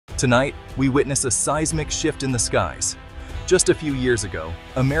Tonight, we witness a seismic shift in the skies. Just a few years ago,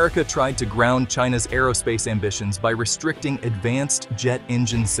 America tried to ground China's aerospace ambitions by restricting advanced jet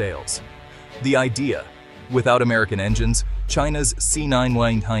engine sales. The idea: without American engines, China's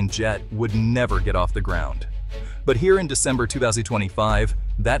C919 jet would never get off the ground. But here in December 2025,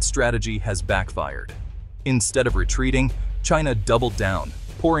 that strategy has backfired. Instead of retreating, China doubled down,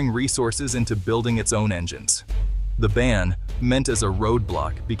 pouring resources into building its own engines. The ban, meant as a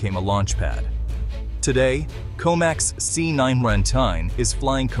roadblock, became a launchpad. Today, COMAC's C919 is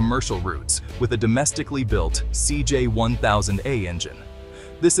flying commercial routes with a domestically built CJ1000A engine.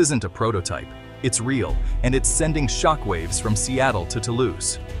 This isn't a prototype, it's real, and it's sending shockwaves from Seattle to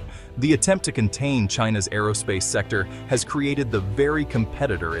Toulouse. The attempt to contain China's aerospace sector has created the very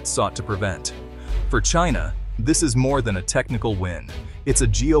competitor it sought to prevent. For China, this is more than a technical win. It's a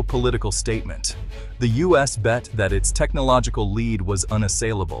geopolitical statement. The US bet that its technological lead was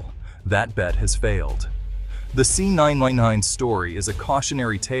unassailable. That bet has failed. The C919 story is a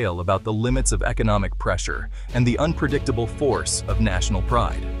cautionary tale about the limits of economic pressure and the unpredictable force of national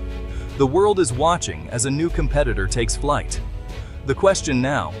pride. The world is watching as a new competitor takes flight. The question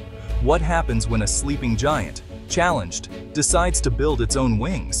now: what happens when a sleeping giant, challenged, decides to build its own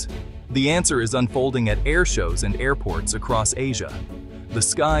wings? The answer is unfolding at air shows and airports across Asia. The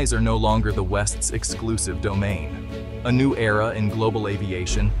skies are no longer the West's exclusive domain. A new era in global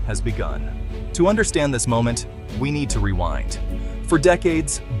aviation has begun. To understand this moment, we need to rewind. For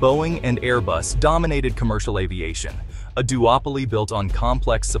decades, Boeing and Airbus dominated commercial aviation, a duopoly built on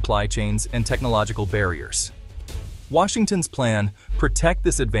complex supply chains and technological barriers. Washington's plan: protect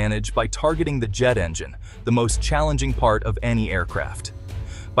this advantage by targeting the jet engine, the most challenging part of any aircraft.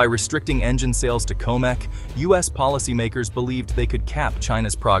 By restricting engine sales to COMAC, US policymakers believed they could cap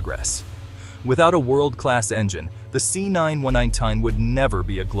China's progress. Without a world-class engine, the C919 would never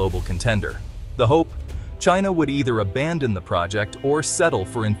be a global contender. The hope? China would either abandon the project or settle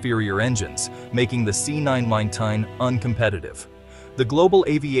for inferior engines, making the C919 uncompetitive. The global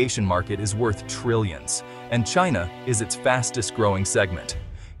aviation market is worth trillions, and China is its fastest-growing segment.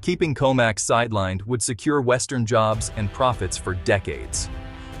 Keeping COMAC sidelined would secure Western jobs and profits for decades.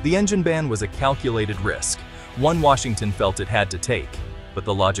 The engine ban was a calculated risk, one Washington felt it had to take. But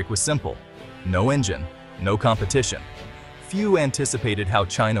the logic was simple: no engine, no competition. Few anticipated how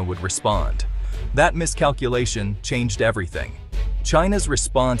China would respond. That miscalculation changed everything. China's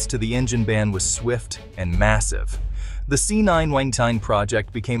response to the engine ban was swift and massive. The C919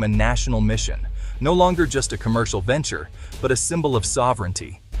 project became a national mission, no longer just a commercial venture, but a symbol of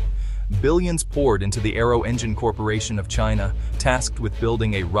sovereignty. Billions poured into the Aero Engine Corporation of China, tasked with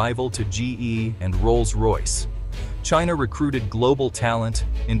building a rival to GE and Rolls-Royce. China recruited global talent,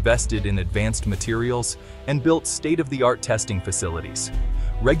 invested in advanced materials, and built state-of-the-art testing facilities.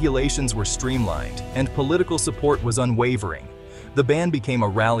 Regulations were streamlined, and political support was unwavering. The ban became a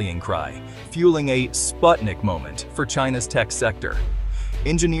rallying cry, fueling a Sputnik moment for China's tech sector.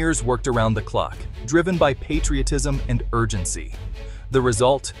 Engineers worked around the clock, driven by patriotism and urgency. The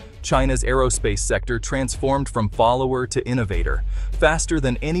result? China's aerospace sector transformed from follower to innovator, faster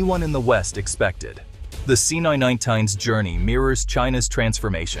than anyone in the West expected. The C919's journey mirrors China's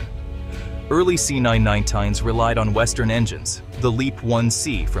transformation. Early C919s relied on Western engines, the LEAP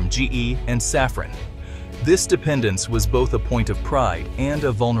 1C from GE and Safran. This dependence was both a point of pride and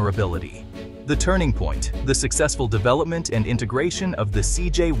a vulnerability. The turning point: the successful development and integration of the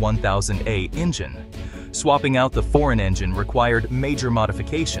CJ1000A engine. Swapping out the foreign engine required major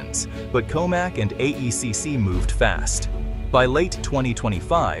modifications, but COMAC and AECC moved fast. By late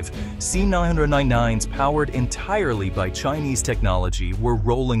 2025, C919s powered entirely by Chinese technology were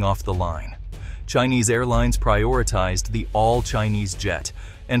rolling off the line. Chinese airlines prioritized the all-Chinese jet,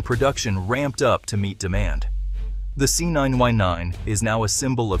 and production ramped up to meet demand. The C919 is now a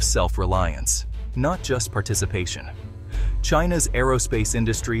symbol of self-reliance, not just participation. China's aerospace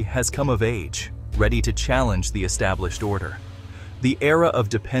industry has come of age, ready to challenge the established order. The era of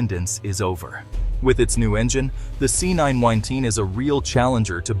dependence is over. With its new engine, the C919 is a real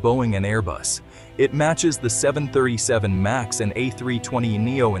challenger to Boeing and Airbus. It matches the 737 MAX and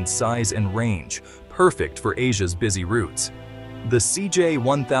A320neo in size and range, perfect for Asia's busy routes. The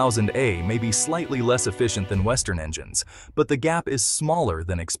CJ1000A may be slightly less efficient than Western engines, but the gap is smaller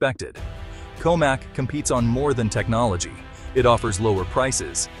than expected. COMAC competes on more than technology. It offers lower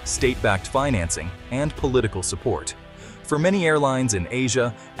prices, state-backed financing, and political support. For many airlines in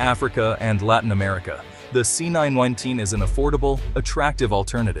Asia, Africa, and Latin America, the C919 is an affordable, attractive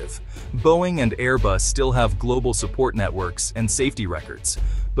alternative. Boeing and Airbus still have global support networks and safety records,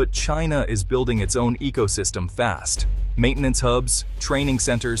 But China is building its own ecosystem fast. Maintenance hubs, training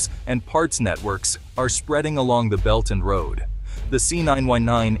centers, and parts networks are spreading along the Belt and Road. The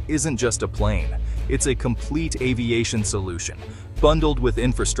C919 isn't just a plane, it's a complete aviation solution, bundled with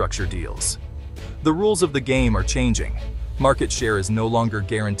infrastructure deals. The rules of the game are changing. Market share is no longer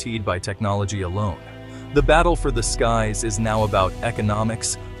guaranteed by technology alone. The battle for the skies is now about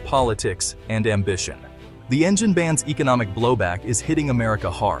economics, politics, and ambition. The engine ban's economic blowback is hitting America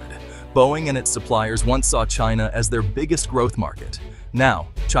hard. Boeing and its suppliers once saw China as their biggest growth market. Now,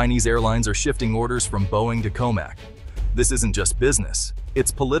 Chinese airlines are shifting orders from Boeing to Comac. This isn't just business,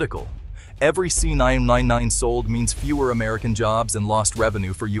 it's political. Every C919 sold means fewer American jobs and lost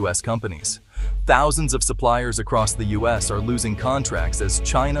revenue for U.S. companies. Thousands of suppliers across the U.S. are losing contracts as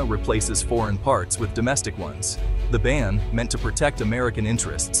China replaces foreign parts with domestic ones. The ban, meant to protect American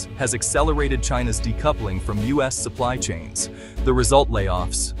interests, has accelerated China's decoupling from U.S. supply chains. The result: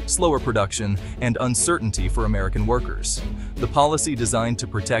 layoffs, slower production, and uncertainty for American workers. The policy designed to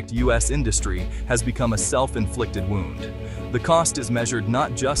protect U.S. industry has become a self-inflicted wound. The cost is measured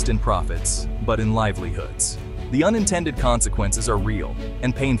not just in profits, but in livelihoods. The unintended consequences are real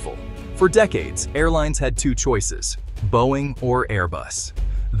and painful. For decades, airlines had two choices: Boeing or Airbus.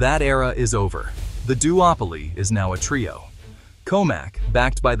 That era is over. The duopoly is now a trio. Comac,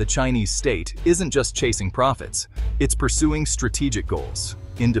 backed by the Chinese state, isn't just chasing profits, it's pursuing strategic goals: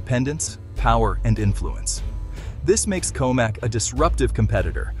 independence, power, and influence. This makes Comac a disruptive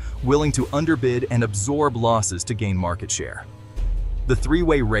competitor, willing to underbid and absorb losses to gain market share. The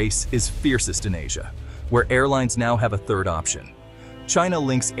three-way race is fiercest in Asia, where airlines now have a third option. China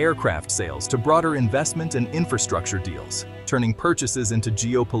links aircraft sales to broader investment and infrastructure deals, turning purchases into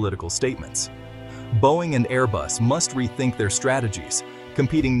geopolitical statements. Boeing and Airbus must rethink their strategies,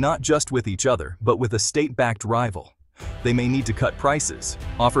 competing not just with each other, but with a state-backed rival. They may need to cut prices,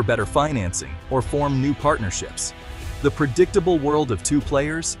 offer better financing, or form new partnerships. The predictable world of two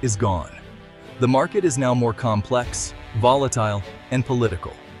players is gone. The market is now more complex, volatile, and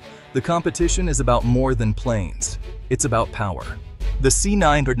political. The competition is about more than planes. It's about power. The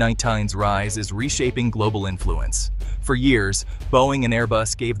C919's rise is reshaping global influence. For years, Boeing and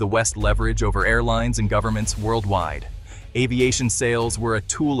Airbus gave the West leverage over airlines and governments worldwide. Aviation sales were a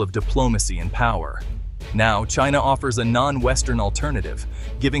tool of diplomacy and power. Now, China offers a non-Western alternative,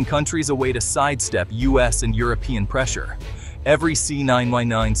 giving countries a way to sidestep US and European pressure. Every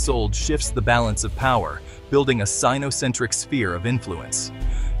C919 sold shifts the balance of power, building a Sino-centric sphere of influence.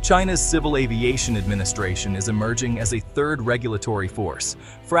 China's Civil Aviation Administration is emerging as a third regulatory force,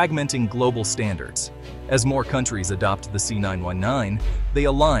 fragmenting global standards. As more countries adopt the C919, they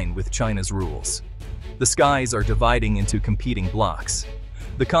align with China's rules. The skies are dividing into competing blocks.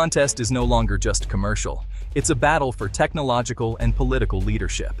 The contest is no longer just commercial, it's a battle for technological and political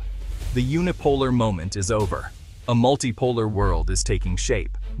leadership. The unipolar moment is over. A multipolar world is taking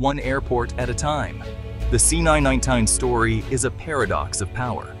shape, one airport at a time. The C919 story is a paradox of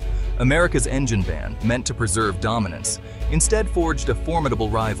power. America's engine ban, meant to preserve dominance, instead forged a formidable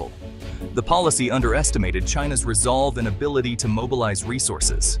rival. The policy underestimated China's resolve and ability to mobilize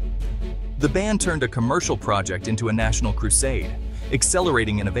resources. The ban turned a commercial project into a national crusade,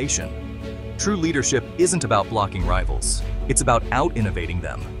 accelerating innovation. True leadership isn't about blocking rivals, it's about out-innovating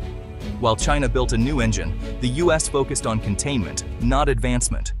them. While China built a new engine, the US focused on containment, not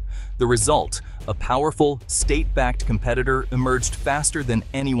advancement. The result: a powerful, state-backed competitor emerged faster than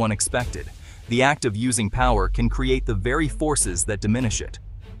anyone expected. The act of using power can create the very forces that diminish it.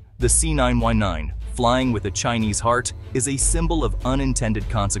 The C919, flying with a Chinese heart, is a symbol of unintended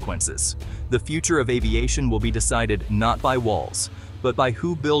consequences. The future of aviation will be decided not by walls, but by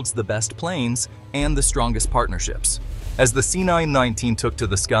who builds the best planes and the strongest partnerships. As the C919 took to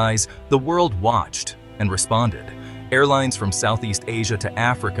the skies, the world watched and responded. Airlines from Southeast Asia to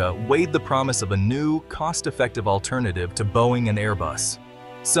Africa weighed the promise of a new, cost-effective alternative to Boeing and Airbus.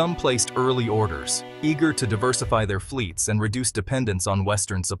 Some placed early orders, eager to diversify their fleets and reduce dependence on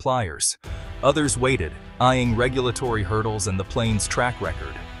Western suppliers. Others waited, eyeing regulatory hurdles and the plane's track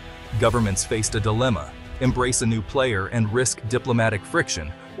record. Governments faced a dilemma: embrace a new player and risk diplomatic friction,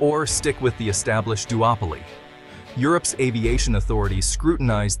 or stick with the established duopoly. Europe's aviation authorities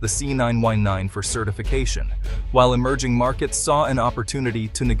scrutinized the C919 for certification, while emerging markets saw an opportunity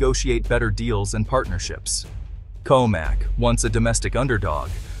to negotiate better deals and partnerships. Comac, once a domestic underdog,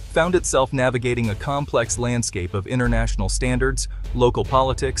 found itself navigating a complex landscape of international standards, local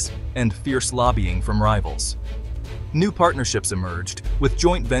politics, and fierce lobbying from rivals. New partnerships emerged, with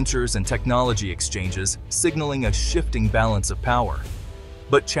joint ventures and technology exchanges signaling a shifting balance of power.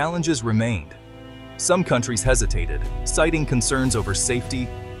 But challenges remained. Some countries hesitated, citing concerns over safety,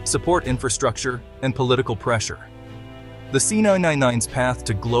 support infrastructure, and political pressure. The C919's path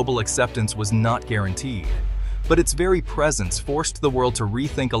to global acceptance was not guaranteed, but its very presence forced the world to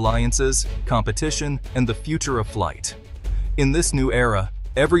rethink alliances, competition, and the future of flight. In this new era,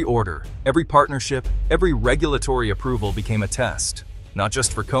 every order, every partnership, every regulatory approval became a test, not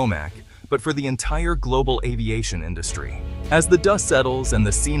just for COMAC, but for the entire global aviation industry. As the dust settles and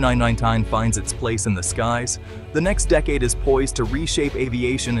the C919 finds its place in the skies, the next decade is poised to reshape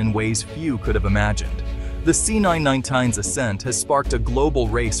aviation in ways few could have imagined. The C919's ascent has sparked a global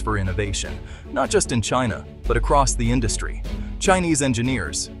race for innovation, not just in China, but across the industry. Chinese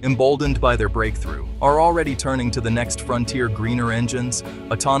engineers, emboldened by their breakthrough, are already turning to the next frontier: greener engines,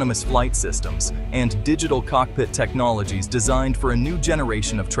 autonomous flight systems, and digital cockpit technologies designed for a new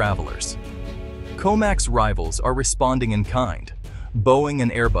generation of travelers. COMAC's rivals are responding in kind. Boeing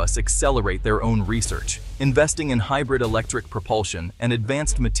and Airbus accelerate their own research, investing in hybrid electric propulsion and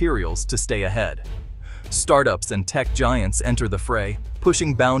advanced materials to stay ahead. Startups and tech giants enter the fray,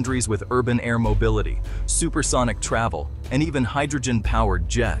 pushing boundaries with urban air mobility, supersonic travel, and even hydrogen-powered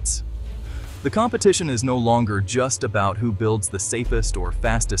jets. The competition is no longer just about who builds the safest or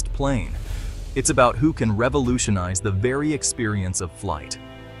fastest plane. It's about who can revolutionize the very experience of flight.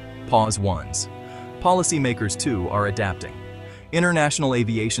 Pause ones. Policymakers, too, are adapting. International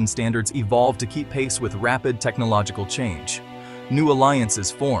aviation standards evolve to keep pace with rapid technological change. New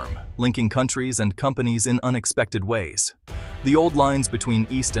alliances form, linking countries and companies in unexpected ways. The old lines between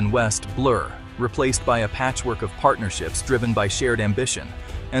East and West blur, replaced by a patchwork of partnerships driven by shared ambition,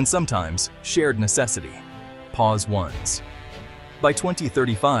 and sometimes shared necessity. Pause ones. By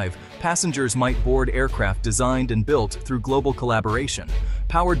 2035, passengers might board aircraft designed and built through global collaboration,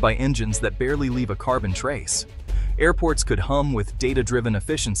 powered by engines that barely leave a carbon trace. Airports could hum with data-driven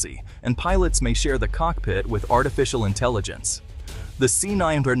efficiency, and pilots may share the cockpit with artificial intelligence. The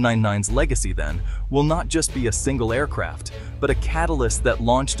C919's legacy, then, will not just be a single aircraft, but a catalyst that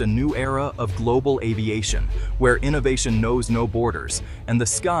launched a new era of global aviation, where innovation knows no borders, and the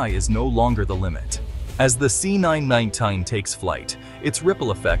sky is no longer the limit. As the C919 takes flight, its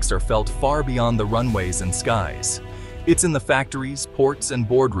ripple effects are felt far beyond the runways and skies. It's in the factories, ports, and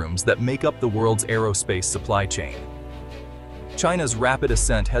boardrooms that make up the world's aerospace supply chain. China's rapid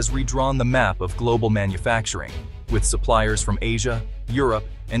ascent has redrawn the map of global manufacturing, with suppliers from Asia, Europe,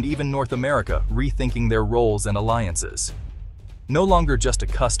 and even North America rethinking their roles and alliances. No longer just a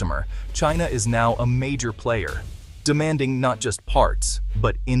customer, China is now a major player, demanding not just parts,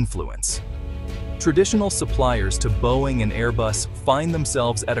 but influence. Traditional suppliers to Boeing and Airbus find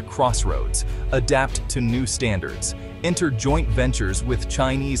themselves at a crossroads, adapt to new standards, enter joint ventures with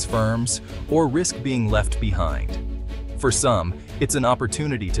Chinese firms, or risk being left behind. For some, it's an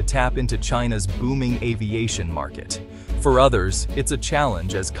opportunity to tap into China's booming aviation market. For others, it's a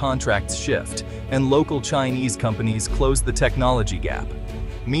challenge as contracts shift and local Chinese companies close the technology gap.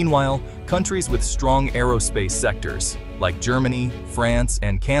 Meanwhile, countries with strong aerospace sectors, like Germany, France,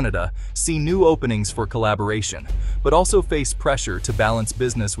 and Canada, see new openings for collaboration, but also face pressure to balance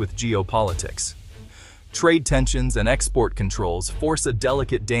business with geopolitics. Trade tensions and export controls force a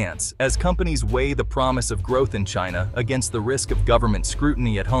delicate dance as companies weigh the promise of growth in China against the risk of government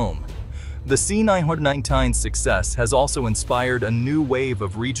scrutiny at home. The C919's success has also inspired a new wave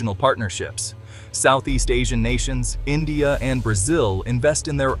of regional partnerships. Southeast Asian nations, India, and Brazil invest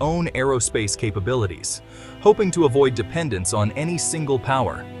in their own aerospace capabilities, hoping to avoid dependence on any single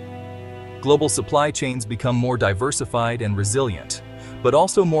power. Global supply chains become more diversified and resilient, but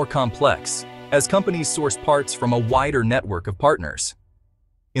also more complex, as companies source parts from a wider network of partners.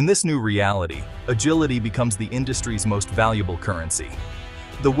 In this new reality, agility becomes the industry's most valuable currency.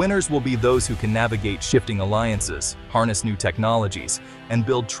 The winners will be those who can navigate shifting alliances, harness new technologies, and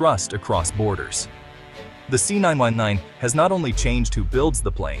build trust across borders. The C919 has not only changed who builds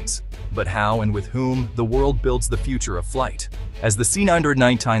the planes, but how and with whom the world builds the future of flight. As the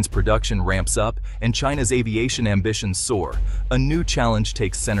C919's production ramps up and China's aviation ambitions soar, a new challenge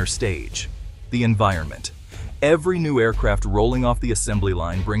takes center stage: the environment. Every new aircraft rolling off the assembly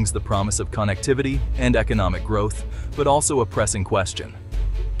line brings the promise of connectivity and economic growth, but also a pressing question: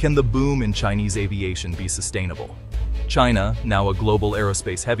 can the boom in Chinese aviation be sustainable? China, now a global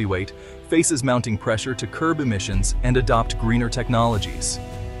aerospace heavyweight, faces mounting pressure to curb emissions and adopt greener technologies.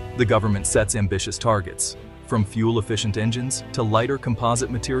 The government sets ambitious targets, from fuel-efficient engines to lighter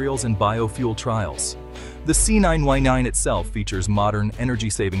composite materials and biofuel trials. The C919 itself features modern,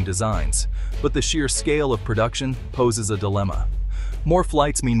 energy-saving designs, but the sheer scale of production poses a dilemma. More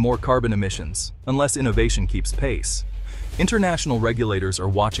flights mean more carbon emissions, unless innovation keeps pace. International regulators are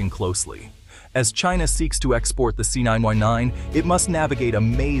watching closely. As China seeks to export the C919, it must navigate a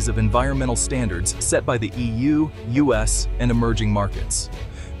maze of environmental standards set by the EU, US, and emerging markets.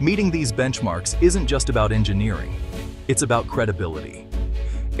 Meeting these benchmarks isn't just about engineering, it's about credibility.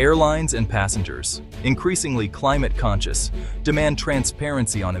 Airlines and passengers, increasingly climate conscious, demand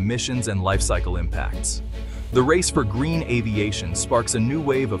transparency on emissions and life cycle impacts. The race for green aviation sparks a new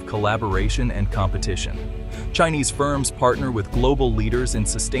wave of collaboration and competition. Chinese firms partner with global leaders in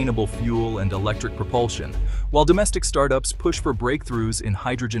sustainable fuel and electric propulsion, while domestic startups push for breakthroughs in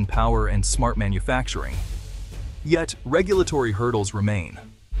hydrogen power and smart manufacturing. Yet, regulatory hurdles remain.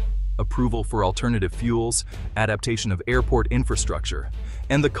 Approval for alternative fuels, adaptation of airport infrastructure,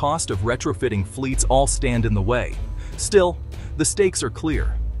 and the cost of retrofitting fleets all stand in the way. Still, the stakes are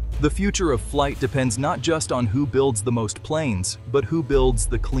clear. The future of flight depends not just on who builds the most planes, but who builds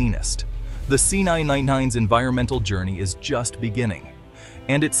the cleanest. The C919's environmental journey is just beginning,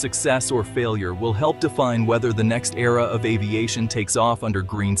 and its success or failure will help define whether the next era of aviation takes off under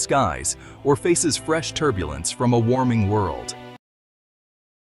green skies or faces fresh turbulence from a warming world.